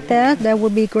meters up there will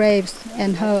be graves,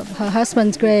 and her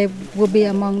husband's grave will be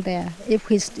among there, if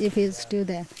he's still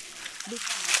there.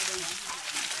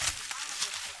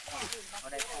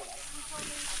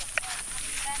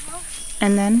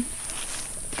 And then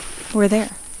we're there.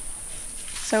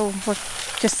 So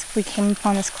we came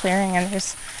upon this clearing, and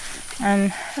there's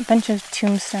a bunch of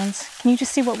tombstones. Can you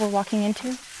just see what we're walking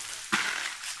into?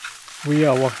 We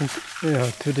are walking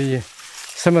to the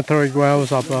cemetery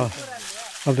grounds of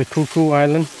the Kuku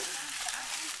Island.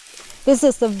 This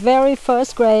is the very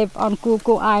first grave on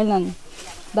Kuku Island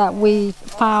that we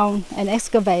found and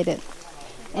excavated.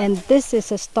 And this is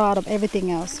the start of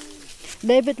everything else.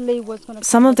 David Lee was going to...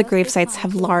 Some of the grave sites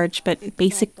have large but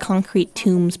basic concrete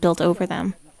tombs built over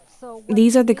them.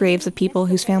 These are the graves of people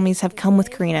whose families have come with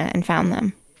Karina and found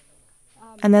them.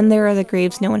 And then there are the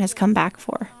graves no one has come back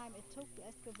for.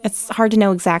 It's hard to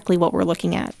know exactly what we're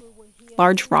looking at.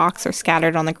 Large rocks are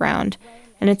scattered on the ground,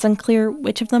 and it's unclear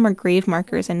which of them are grave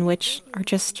markers and which are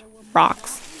just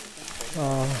rocks.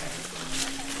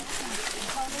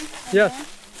 Yes.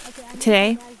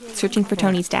 Today, searching for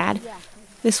Tony's dad,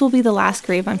 this will be the last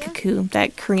grave on Kuku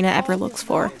that Karina ever looks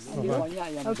for.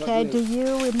 Okay, do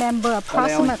you remember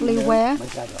approximately where?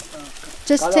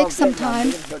 Just take some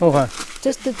time. Okay.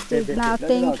 Just to now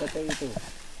think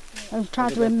and try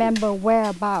to remember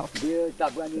whereabouts.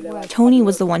 Tony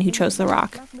was the one who chose the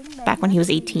rock, back when he was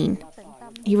 18.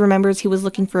 He remembers he was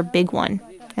looking for a big one,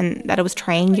 and that it was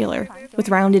triangular, with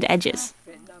rounded edges.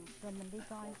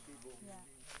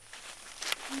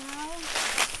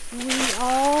 We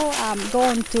all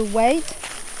going to wait.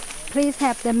 Please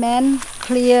have the men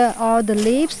clear all the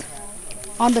leaves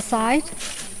on the side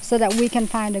so that we can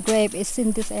find the grave. It's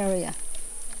in this area.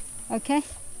 Okay?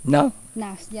 No.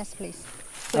 Now, yes, please.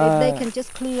 So if they can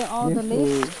just clear all the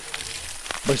leaves.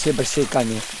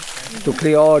 To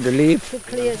clear all the leaves. To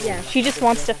clear, yeah. She just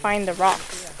wants to find the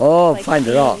rocks. Oh, Like find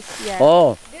the rock. these, yeah.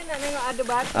 Oh.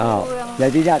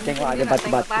 Jadi dia tengok ada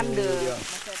batu-batu.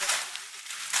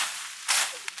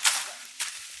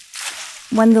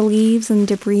 When the leaves and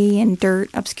debris and dirt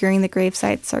obscuring the grave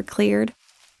sites are cleared,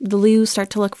 the Lius start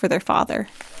to look for their father.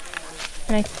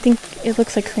 And I think it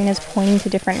looks like Karina's pointing to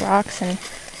different rocks and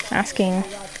asking,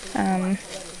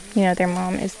 their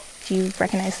mom, do you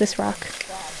recognize this rock?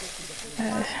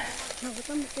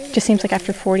 Just seems like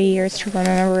after 40 years to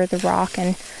remember the rock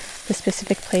and the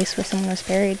specific place where someone was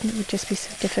buried, it would just be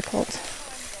so difficult.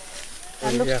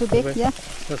 That looks too big, yeah?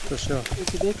 That's for sure.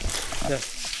 Too big?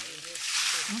 Yes.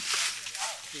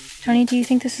 Tony, do you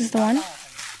think this is the one?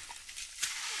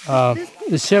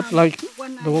 It's shaped like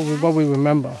what we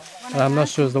remember. But I'm not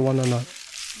sure it's the one or not.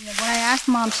 Yeah, when I asked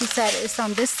Mom, she said it's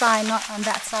on this side, not on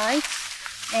that side.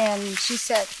 And she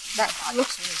said that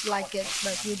looks like it,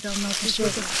 but we don't know for sure.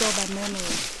 Just go by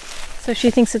memory. So she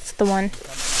thinks it's the one.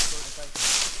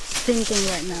 Thinking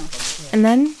right now. And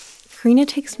then Karina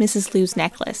takes Mrs. Liu's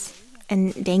necklace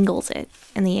and dangles it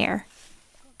in the air.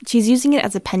 She's using it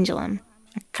as a pendulum,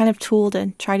 a kind of tool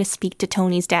to try to speak to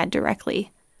Tony's dad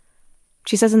directly.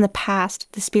 She says in the past,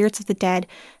 the spirits of the dead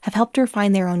have helped her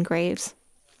find their own graves.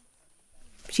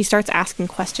 She starts asking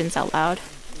questions out loud.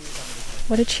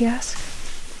 What did she ask?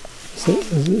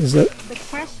 Is that... The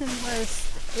question was,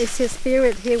 is his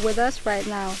spirit here with us right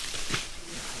now?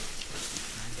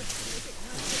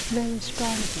 Very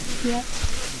strong. Yeah.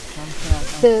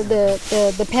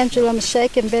 The pendulum is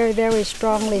shaking very, very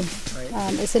strongly.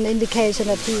 It's an indication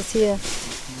that he's here.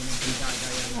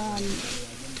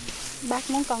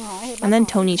 And then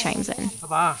Tony chimes in.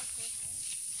 Ba,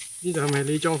 this is my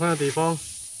Lee Jong Fan place.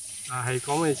 係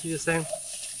講你知一聲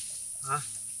嚇。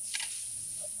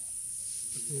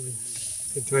You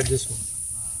can try this one.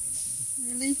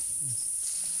 Really?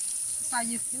 That's how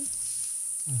you feel?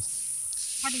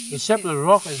 Yes. How do you the shape of the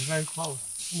rock is very close.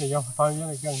 Cái này do phải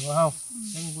gần phải không?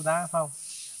 Cái cú đá phải không?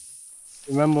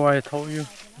 Remember I told you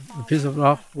the piece of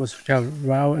rock was kind of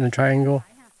round and a triangle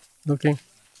looking.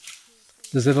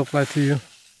 Does it look like to you?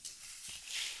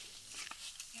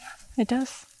 It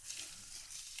does.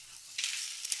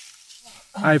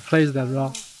 I placed that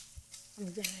rock.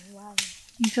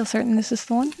 You feel certain this is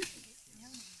the one?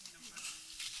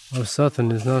 I'm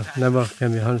certain it's not, never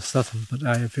can be 100 certain, but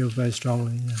I feel very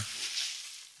strongly, yeah.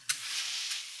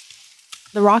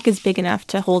 The rock is big enough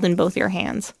to hold in both your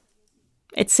hands.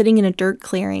 It's sitting in a dirt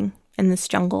clearing in this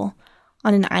jungle,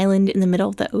 on an island in the middle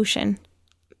of the ocean.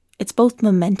 It's both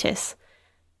momentous,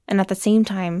 and at the same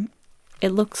time, it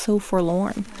looks so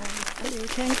forlorn.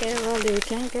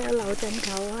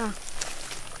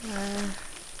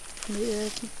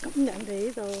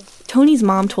 Tony's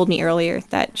mom told me earlier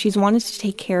that she's wanted to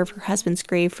take care of her husband's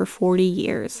grave for 40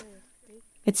 years.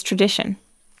 It's tradition,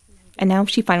 and now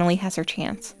she finally has her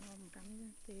chance.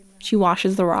 She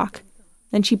washes the rock,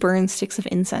 then she burns sticks of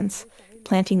incense,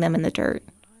 planting them in the dirt.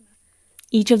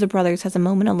 Each of the brothers has a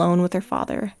moment alone with their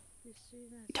father.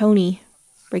 Tony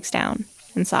breaks down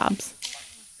and sobs.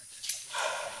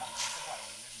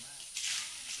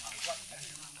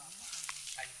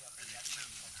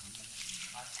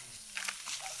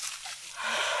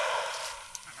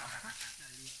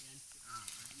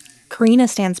 Karina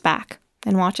stands back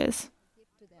and watches.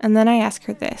 And then I ask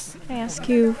her this. I ask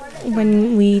you,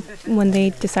 when they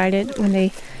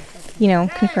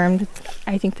confirmed,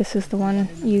 I think this is the one,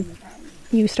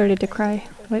 you started to cry.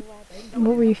 What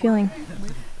were you feeling?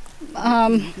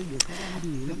 I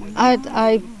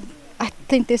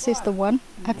think this is the one.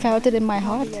 I felt it in my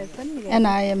heart, and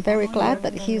I am very glad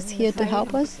that he's here to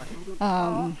help us.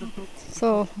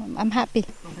 So I'm happy.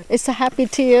 It's a happy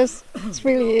tears. It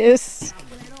really is.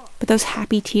 But those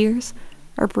happy tears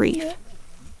are brief.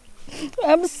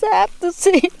 I'm sad to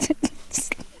see it.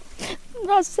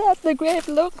 Not sad the grave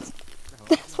looks.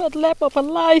 That's what left of a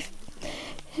life.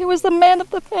 He was the man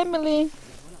of the family.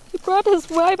 He brought his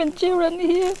wife and children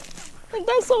here, and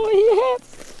that's all he had.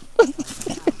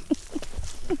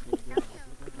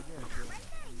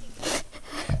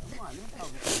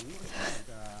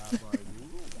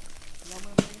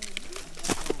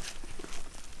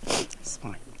 It's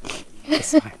fine.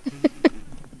 It's fine.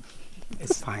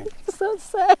 It's fine. So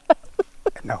sad.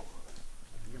 No.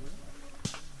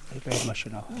 I'm very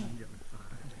emotional.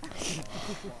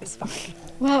 It's fine.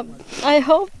 Well, I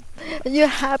hope you're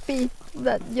happy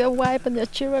that your wife and your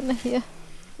children are here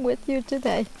with you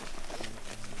today.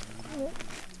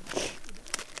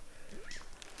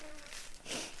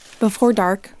 Before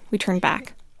dark, we turn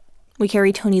back. We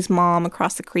carry Tony's mom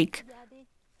across the creek,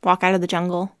 walk out of the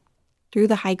jungle, through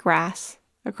the high grass,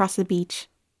 across the beach,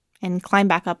 and climb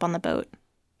back up on the boat.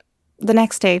 The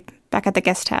next day, back at the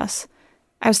guest house,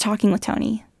 I was talking with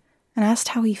Tony and asked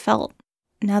how he felt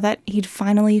now that he'd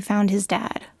finally found his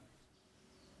dad.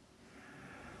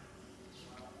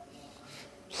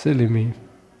 Silly me.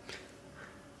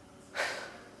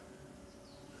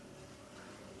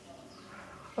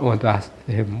 I want to ask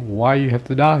him why you have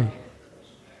to die.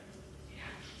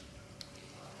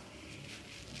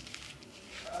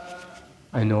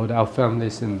 I know that our family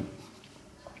is in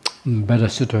better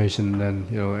situation than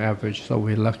average, so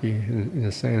we're lucky in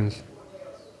a sense.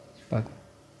 But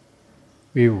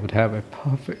we would have a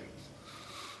perfect.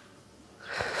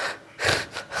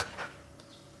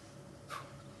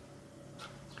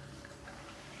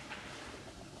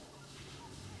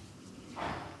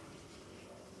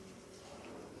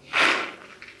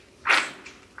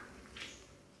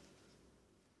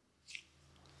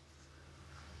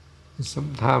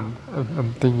 Sometimes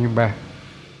I'm thinking back,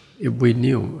 if we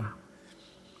knew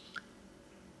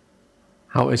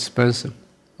how expensive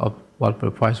of what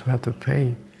the price we have to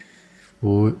pay,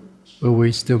 will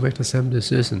we still make the same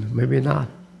decision? Maybe not.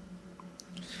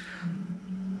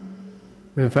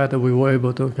 In fact, that we were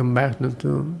able to come back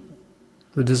to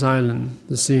this island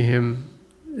to see him,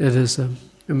 it is a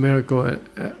miracle.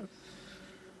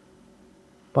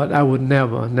 But I would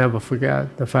never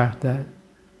forget the fact that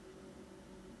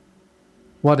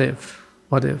what if?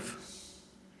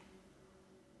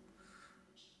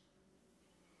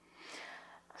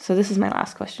 So this is my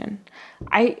last question.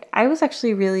 I was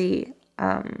actually really,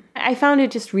 I found it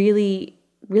just really,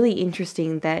 really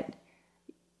interesting that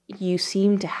you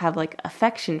seem to have like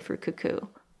affection for Kuku.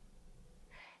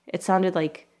 It sounded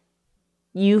like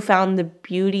you found the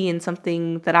beauty in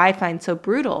something that I find so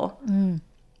brutal.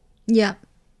 Yeah.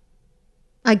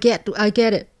 I get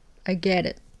it.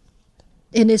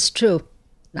 And it's true.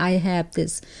 I have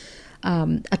this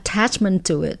attachment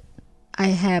to it. I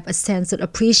have a sense of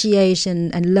appreciation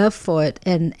and love for it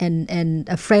and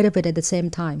afraid of it at the same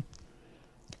time.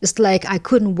 It's like I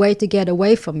couldn't wait to get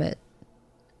away from it,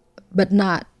 but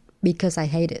not because I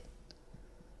hate it.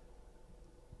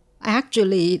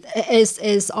 Actually,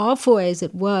 as awful as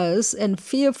it was and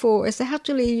fearful, it's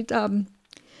actually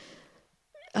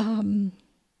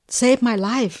saved my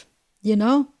life,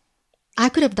 I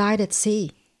could have died at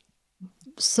sea.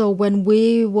 So when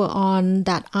we were on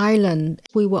that island,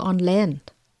 we were on land.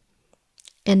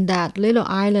 And that little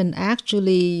island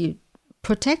actually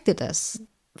protected us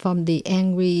from the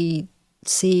angry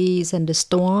seas and the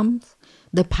storms,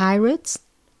 the pirates.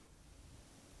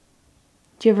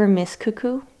 Do you ever miss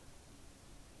Kuku?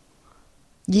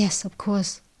 Yes, of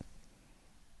course.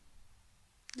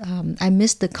 I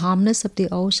miss the calmness of the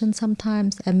ocean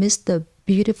sometimes. I miss the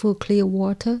beautiful clear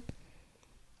water.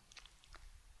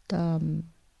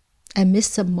 I miss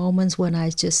some moments when I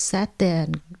just sat there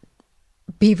and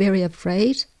be very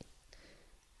afraid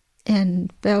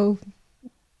and felt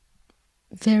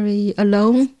very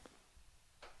alone.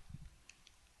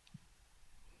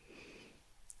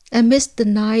 I miss the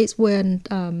nights when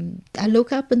I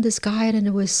look up in the sky and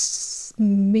it was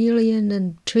millions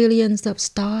and trillions of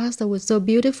stars that were so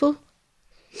beautiful.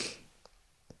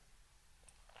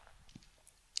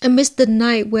 I miss the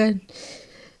night when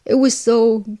it was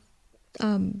so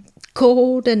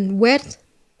cold and wet,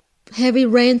 heavy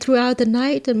rain throughout the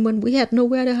night, and when we had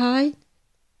nowhere to hide.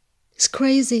 It's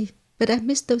crazy, but I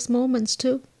miss those moments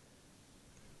too.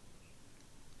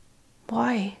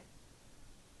 Why?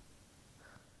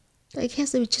 I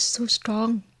guess it was just so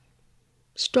strong.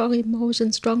 Strong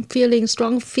emotions, strong feelings,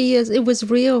 strong fears. It was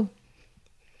real.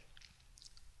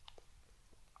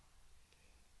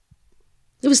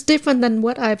 It was different than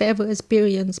what I've ever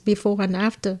experienced before and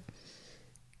after.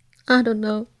 I don't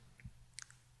know.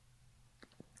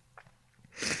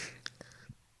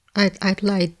 I'd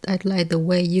like the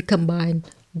way you combine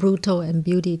brutal and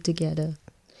beauty together.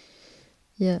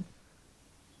 Yeah.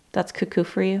 That's Kuku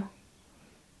for you?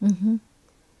 Mm-hmm.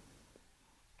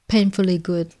 Painfully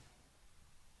good.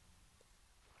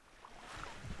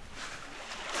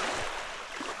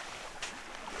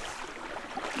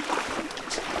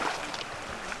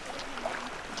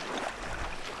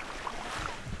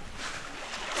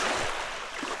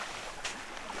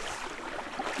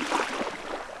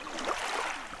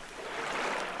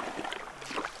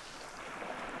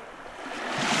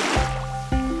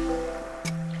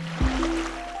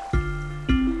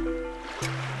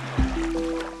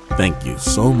 Thank you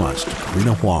so much to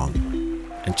Karina Huang.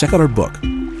 And check out her book,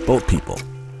 Boat People,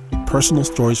 Personal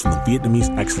Stories from the Vietnamese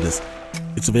Exodus.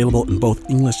 It's available in both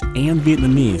English and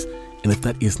Vietnamese. And if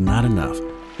that is not enough,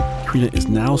 Karina is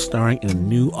now starring in a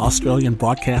new Australian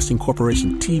Broadcasting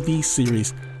Corporation TV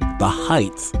series, The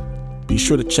Heights. Be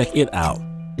sure to check it out.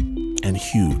 And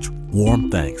huge,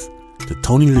 warm thanks to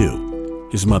Tony Liu,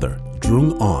 his mother,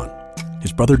 Drung On,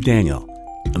 his brother Daniel,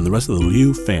 and the rest of the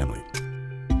Liu family.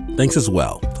 Thanks as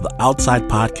well to the Outside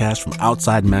Podcast from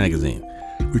Outside Magazine,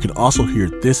 where you can also hear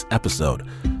this episode.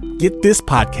 Get this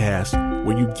podcast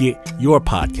where you get your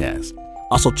podcast.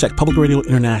 Also check Public Radio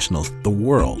International's The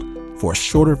World for a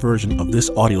shorter version of this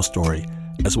audio story,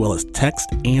 as well as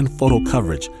text and photo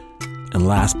coverage. And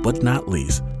last but not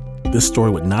least, this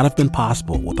story would not have been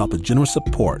possible without the generous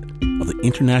support of the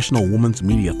International Women's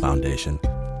Media Foundation.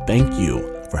 Thank you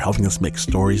for helping us make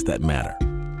stories that matter.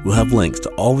 We'll have links to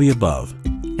all the above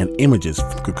and images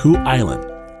from Kuku Island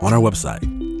on our website,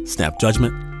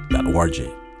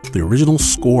 snapjudgment.org. The original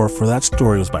score for that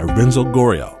story was by Renzo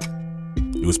Gorio.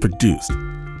 It was produced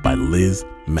by Liz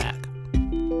Mack.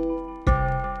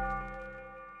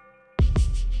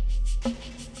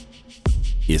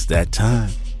 It's that time.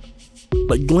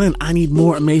 But Glenn, I need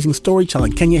more amazing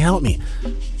storytelling. Can you help me?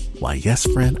 Why, yes,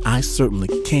 friend, I certainly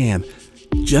can.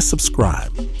 Just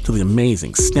subscribe to the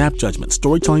amazing Snap Judgment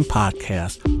Storytelling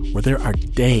Podcast, where there are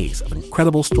days of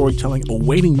incredible storytelling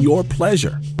awaiting your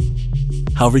pleasure.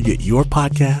 However you get your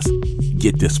podcast,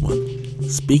 get this one.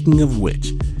 Speaking of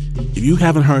which, if you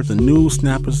haven't heard the new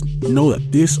Snappers, know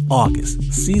that this August,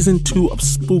 Season 2 of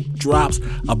Spook drops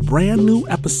a brand new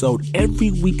episode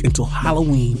every week until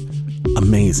Halloween.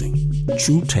 Amazing,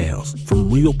 true tales from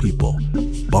real people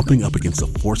bumping up against the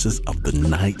forces of the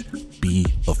night. Be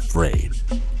afraid.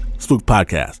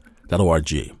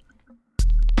 Spookpodcast.org.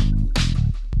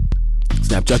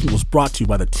 Snap Judgment was brought to you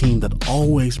by the team that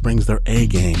always brings their A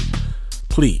game.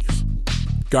 Please,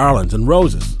 garlands and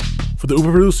roses for the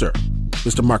Uber producer,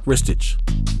 Mr. Mark Ristich.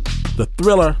 The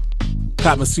thriller,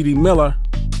 Pat Mesiti-Miller.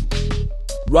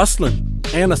 Rustlin,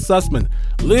 Anna Sussman.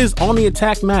 Liz on the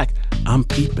Attack Mac. I'm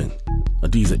peeping,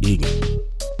 Adiza Egan.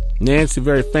 Nancy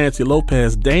Very Fancy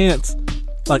Lopez Dance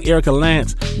like Erica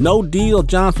Lance. No Deal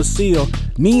John Facile.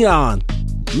 Neon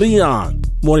Leon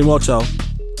Morimoto.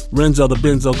 Renzo the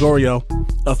Benzo Gorio.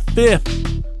 A fifth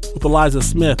with Eliza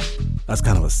Smith. That's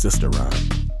kind of a sister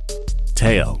rhyme.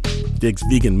 Tail digs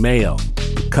vegan mayo.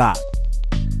 Cock.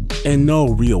 And no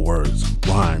real words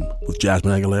rhyme with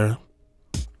Jasmine Aguilera.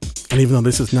 And even though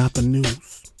this is not the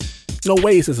news, No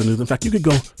ways is the news. In fact, you could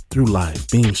go through life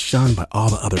being shunned by all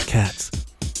the other cats,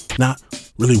 not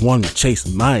really wanting to chase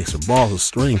mice or balls of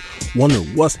string,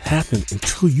 wondering what's happening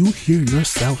until you hear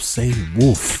yourself say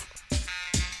woof.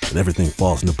 And everything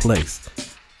falls into place.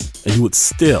 And you would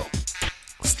still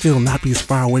not be as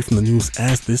far away from the news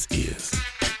as this is.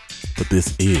 But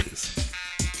this is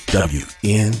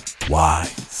WNYC.